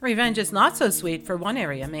Revenge is not so sweet for one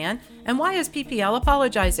area man, and why is PPL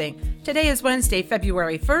apologizing? Today is Wednesday,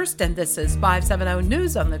 February 1st, and this is 570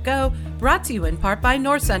 News on the Go, brought to you in part by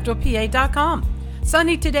NorthCentralPA.com.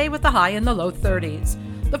 Sunny today with a high in the low 30s.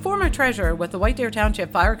 The former treasurer with the White Deer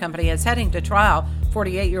Township Fire Company is heading to trial.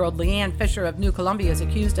 48-year-old Leanne Fisher of New Columbia is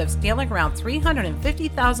accused of stealing around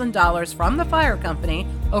 $350,000 from the fire company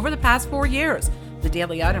over the past 4 years. The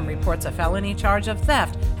Daily Item reports a felony charge of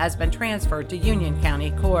theft has been transferred to Union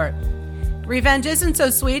County Court. Revenge isn't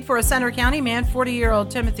so sweet for a Center County man.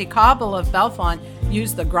 40-year-old Timothy Cobble of Bellefonte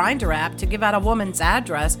used the Grindr app to give out a woman's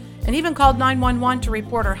address and even called 911 to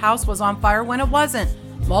report her house was on fire when it wasn't.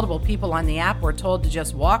 Multiple people on the app were told to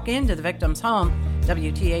just walk into the victim's home.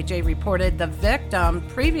 WTAJ reported the victim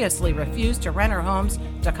previously refused to rent her homes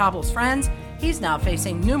to Cobble's friends. He's now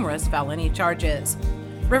facing numerous felony charges.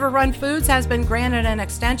 River Run Foods has been granted an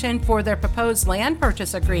extension for their proposed land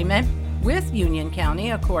purchase agreement with Union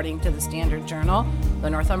County, according to the Standard Journal. The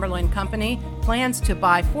Northumberland Company plans to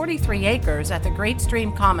buy 43 acres at the Great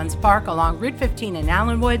Stream Commons Park along Route 15 in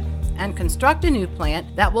Allenwood and construct a new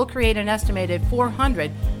plant that will create an estimated 400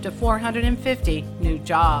 to 450 new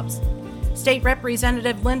jobs. State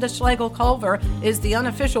Representative Linda Schlegel-Culver is the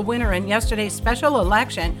unofficial winner in yesterday's special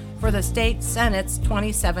election for the state Senate's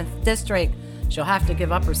 27th district. She'll have to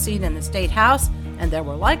give up her seat in the state house, and there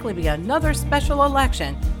will likely be another special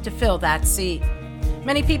election to fill that seat.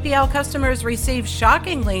 Many PPL customers received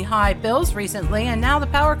shockingly high bills recently, and now the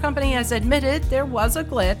power company has admitted there was a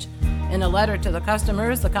glitch. In a letter to the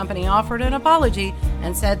customers, the company offered an apology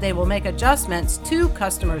and said they will make adjustments to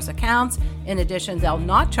customers' accounts. In addition, they'll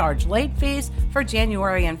not charge late fees for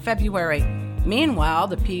January and February. Meanwhile,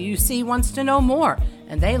 the PUC wants to know more,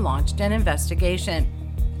 and they launched an investigation.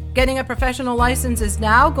 Getting a professional license is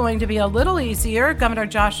now going to be a little easier. Governor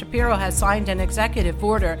Josh Shapiro has signed an executive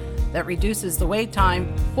order that reduces the wait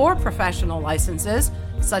time for professional licenses,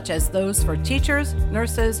 such as those for teachers,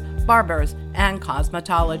 nurses, barbers, and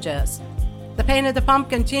cosmetologists. The pain at the pump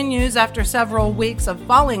continues after several weeks of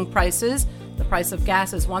falling prices. The price of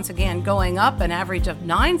gas is once again going up, an average of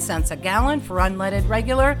 9 cents a gallon for unleaded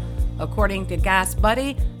regular. According to Gas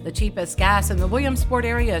Buddy, the cheapest gas in the Williamsport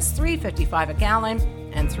area is $3.55 a gallon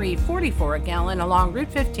and $3.44 a gallon along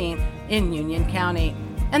Route 15 in Union County.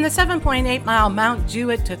 And the 7.8-mile Mount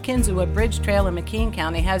Jewett to Kinzua Bridge Trail in McKean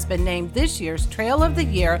County has been named this year's Trail of the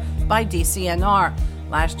Year by DCNR.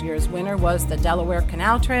 Last year's winner was the Delaware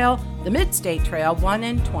Canal Trail. The Mid-State Trail won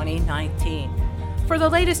in 2019. For the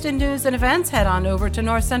latest in news and events, head on over to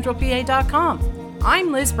NorthCentralPA.com.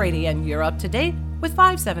 I'm Liz Brady, and you're up to date with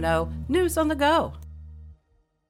 570 News on the Go.